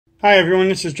Hi everyone,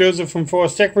 this is Joseph from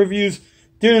ForbesReviews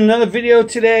doing another video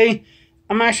today.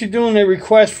 I'm actually doing a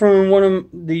request from one of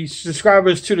the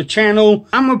subscribers to the channel.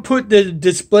 I'm going to put the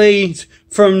displays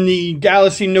from the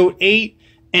Galaxy Note 8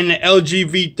 and the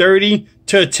LG V30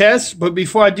 to a test, but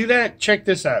before I do that, check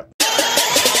this out.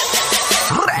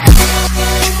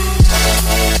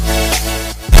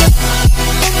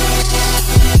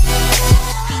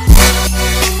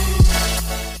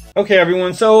 Okay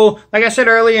everyone, so like I said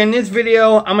earlier in this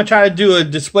video, I'm going to try to do a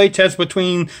display test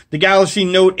between the Galaxy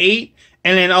Note 8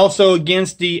 and then also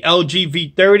against the LG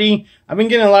V30. I've been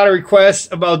getting a lot of requests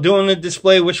about doing the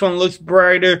display, which one looks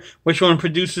brighter, which one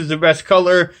produces the best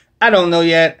color. I don't know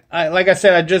yet. Like I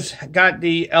said, I just got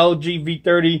the LG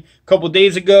V30 a couple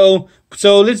days ago.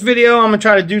 So this video, I'm going to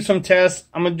try to do some tests.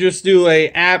 I'm going to just do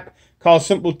an app called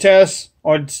Simple Test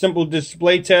or Simple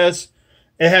Display Test.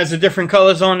 It has the different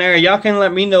colors on there. Y'all can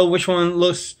let me know which one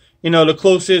looks, the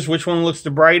closest, which one looks the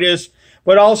brightest.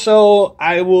 But also,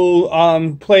 I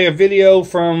will play a video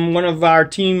from one of our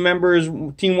team members,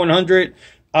 Team 100,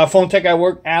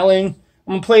 PhonetechatWork, Alan. I'm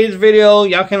going to play this video.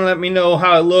 Y'all can let me know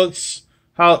how it looks,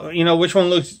 which one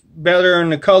looks better in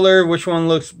the color, which one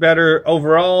looks better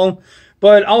overall.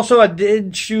 But also, I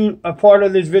did shoot a part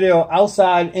of this video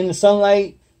outside in the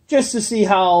sunlight just to see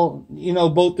how,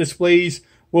 both displays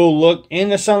will look in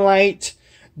the sunlight.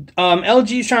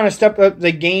 LG is trying to step up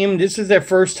the game. This is their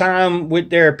first time with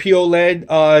their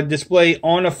P-OLED display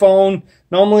on a phone.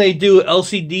 Normally they do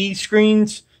LCD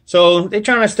screens, so they're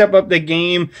trying to step up the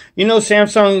game.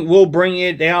 Samsung will bring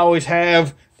it. They always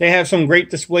have. They have some great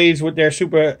displays with their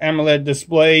Super Amoled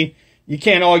display. You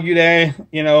can't argue that.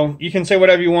 You can say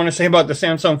whatever you want to say about the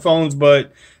Samsung phones,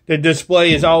 but the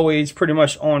display is always pretty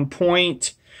much on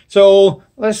point. So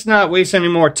let's not waste any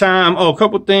more time. Oh, a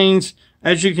couple things.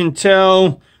 As you can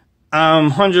tell,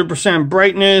 100%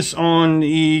 brightness on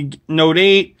the Note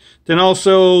 8. Then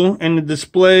also in the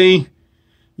display,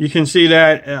 you can see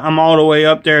that I'm all the way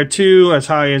up there too, as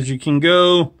high as you can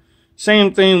go.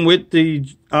 Same thing with the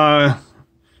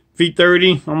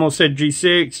V30. Almost said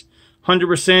G6.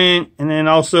 100%. And then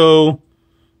also,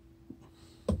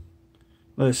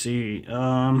 let's see,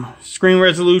 screen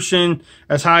resolution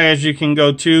as high as you can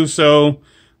go too. So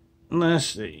let's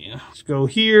see, let's go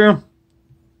here.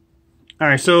 All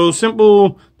right, so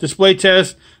simple display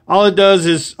test. All it does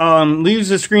is leaves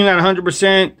the screen at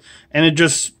 100% and it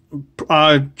just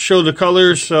shows the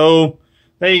colors. So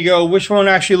there you go. Which one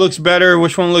actually looks better?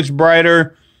 Which one looks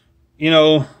brighter?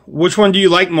 Which one do you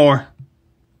like more?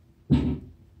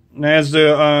 There's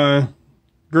the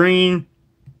green.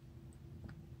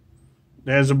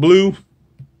 There's a blue,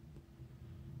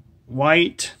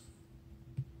 white,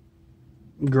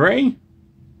 gray,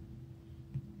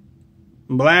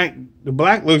 black. The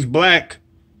black looks black.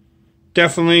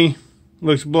 Definitely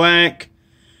looks black.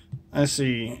 Let's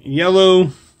see.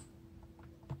 Yellow.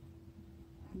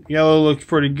 Yellow looks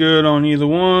pretty good on either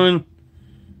one.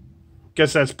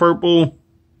 Guess that's purple.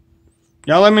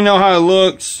 Y'all let me know how it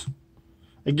looks.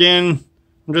 Again,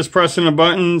 I'm just pressing the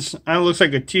buttons. That looks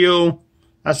like a teal.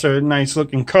 That's a nice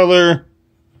looking color.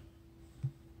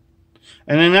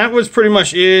 And then that was pretty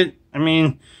much it. I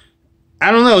mean, I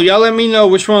don't know. Y'all let me know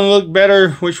which one looked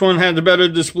better, which one had the better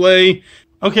display.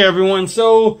 Okay, everyone.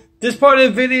 So this part of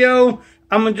the video,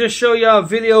 I'm going to just show y'all a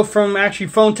video from actually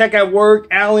PhonetechatWork,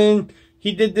 Alan.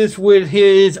 He did this with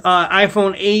his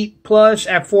iPhone 8 Plus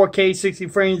at 4K 60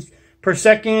 frames per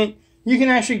second. You can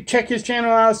actually check his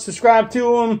channel out, subscribe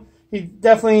to him. He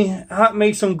definitely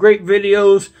makes some great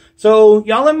videos. So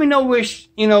y'all let me know which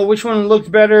one looks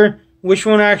better, which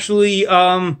one actually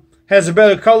has the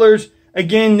better colors.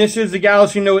 Again, this is the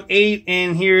Galaxy Note 8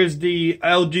 and here's the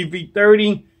LG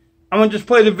V30. I'm gonna just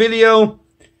play the video.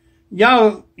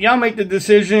 Y'all make the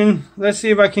decision. Let's see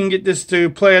if I can get this to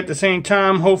play at the same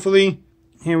time, hopefully.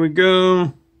 Here we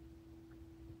go.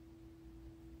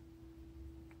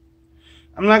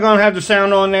 I'm not gonna have the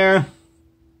sound on there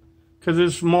because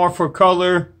it's more for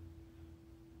color.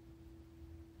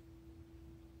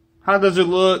 How does it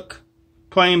look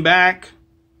playing back?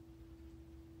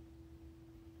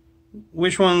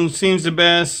 Which one seems the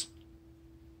best?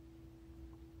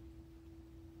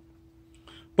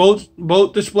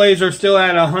 Both displays are still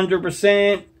at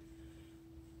 100%.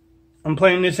 I'm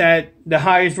playing this at the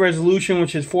highest resolution,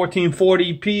 which is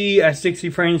 1440p at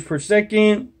 60 frames per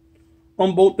second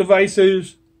on both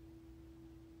devices.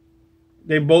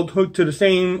 They both hook to the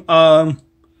same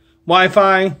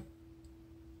Wi-Fi,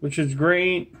 which is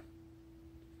great.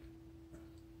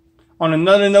 On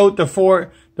another note, the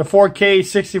 4K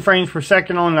 60 frames per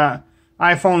second on the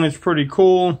iPhone is pretty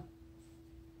cool.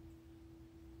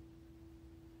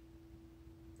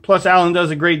 Plus, Alan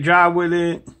does a great job with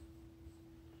it.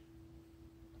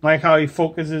 Like how he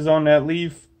focuses on that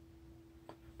leaf.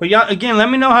 But yeah, again, let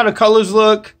me know how the colors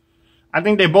look. I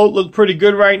think they both look pretty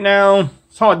good right now.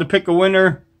 It's hard to pick a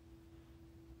winner.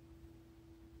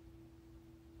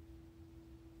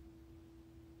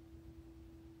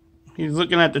 He's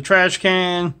looking at the trash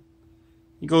can.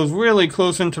 He goes really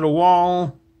close into the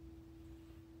wall.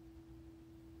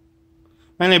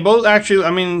 And they both actually,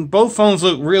 I mean, both phones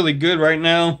look really good right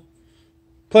now.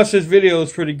 Plus this video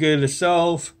is pretty good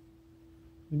itself.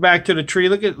 Back to the tree.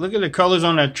 Look at the colors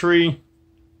on that tree.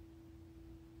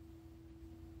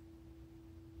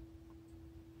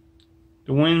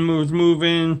 The wind moves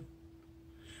moving.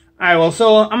 Alright, well,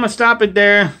 so I'm gonna stop it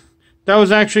there. That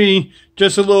was actually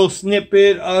just a little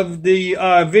snippet of the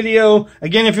video.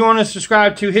 Again, if you want to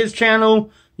subscribe to his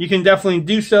channel, you can definitely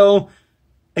do so.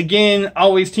 Again,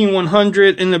 always Team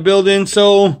 100 in the building.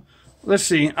 So let's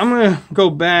see. I'm gonna go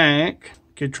back.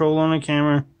 Control on the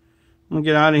camera. I'm gonna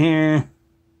get out of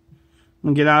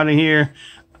here.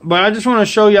 But I just want to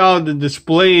show y'all the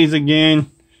displays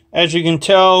again. As you can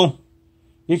tell,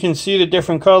 you can see the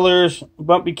different colors.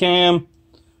 Bumpy cam.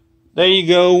 There you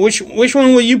go. Which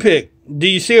one will you pick? Do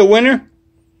you see a winner?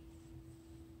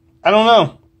 I don't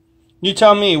know. You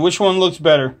tell me which one looks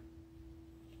better.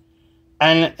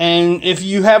 And if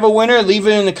you have a winner, leave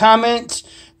it in the comments.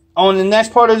 On the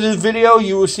next part of this video,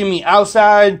 you will see me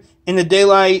outside in the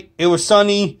daylight. It was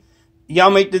sunny.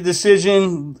 Y'all make the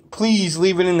decision. Please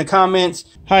leave it in the comments.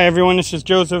 Hi everyone, this is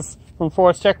Joseph from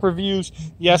Forbes Tech Reviews.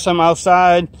 Yes, I'm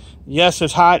outside. Yes,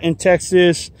 it's hot in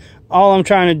Texas. All I'm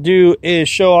trying to do is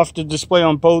show off the display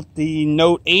on both the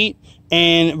Note 8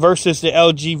 and versus the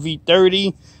LG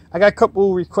V30. I got a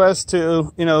couple requests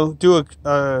to, do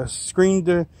a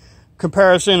screen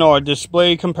comparison or a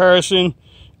display comparison.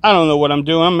 I don't know what I'm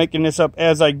doing. I'm making this up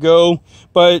as I go,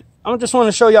 but I just want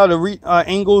to show y'all the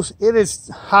angles. It is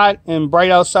hot and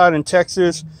bright outside in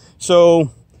Texas,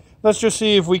 so let's just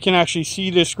see if we can actually see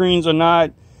the screens or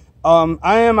not.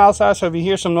 I am outside, so if you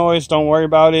hear some noise, don't worry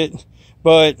about it.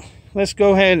 But let's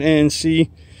go ahead and see.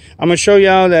 I'm going to show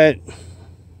y'all that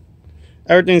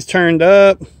everything's turned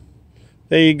up.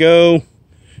 There you go.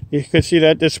 You can see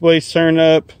that display's turned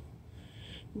up.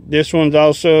 This one's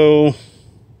also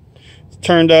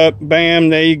turned up. Bam,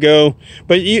 there you go.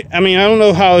 But I don't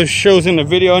know how it shows in the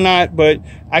video or not, but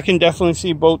I can definitely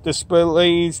see both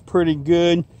displays pretty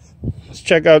good. Let's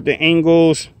check out the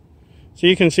angles. So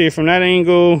you can see it from that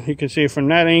angle. You can see it from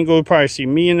that angle. You probably see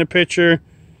me in the picture.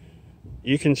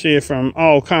 You can see it from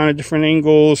all kind of different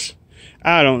angles.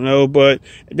 I don't know, but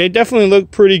they definitely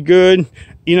look pretty good.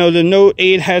 The Note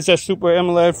 8 has that Super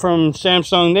Amoled from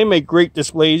Samsung. They make great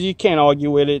displays. You can't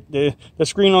argue with it. The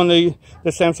screen on the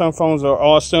Samsung phones are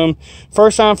awesome.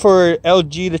 First time for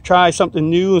LG to try something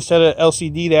new instead of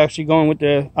LCD. They're actually going with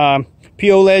the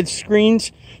P-OLED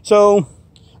screens. So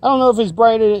I don't know if it's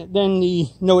brighter than the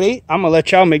Note 8. I'm going to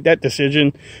let y'all make that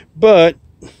decision. But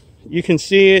you can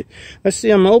see it. Let's see.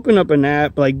 I'm going to open up an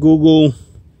app like Google.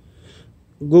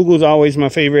 Google's always my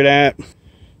favorite app.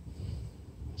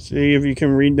 See if you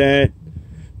can read that.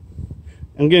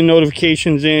 I'm getting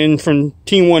notifications in from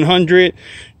Team 100.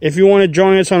 If you want to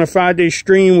join us on a Friday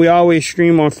stream, we always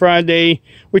stream on Friday.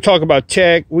 We talk about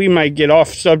tech. We might get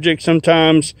off subject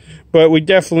sometimes, but we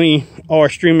definitely are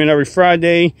streaming every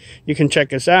Friday. You can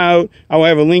check us out. I will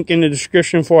have a link in the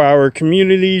description for our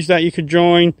communities that you could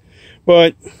join.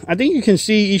 But I think you can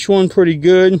see each one pretty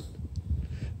good.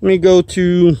 Let me go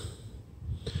to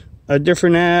a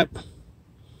different app.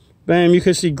 Bam, you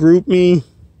can see Group Me.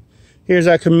 Here's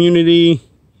our community.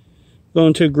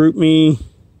 Going to Group Me.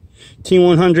 Team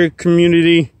 100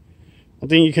 community. I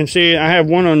think you can see it. I have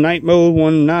one on night mode,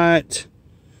 one not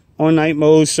on night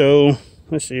mode. So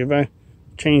let's see if I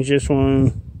change this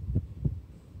one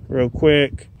real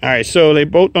quick. Alright, so they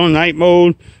both on night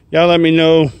mode. Y'all let me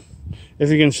know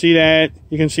if you can see that.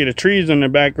 You can see the trees in the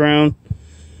background.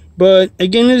 But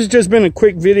again, this has just been a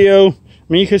quick video.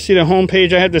 You can see the home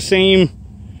page. I had the same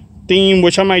theme,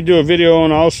 which I might do a video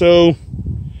on also.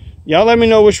 Y'all let me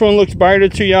know which one looks brighter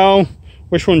to y'all,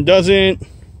 which one doesn't.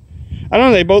 I don't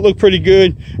know, they both look pretty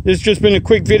good. This has just been a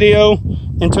quick video.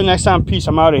 Until next time, peace.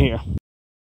 I'm out of here.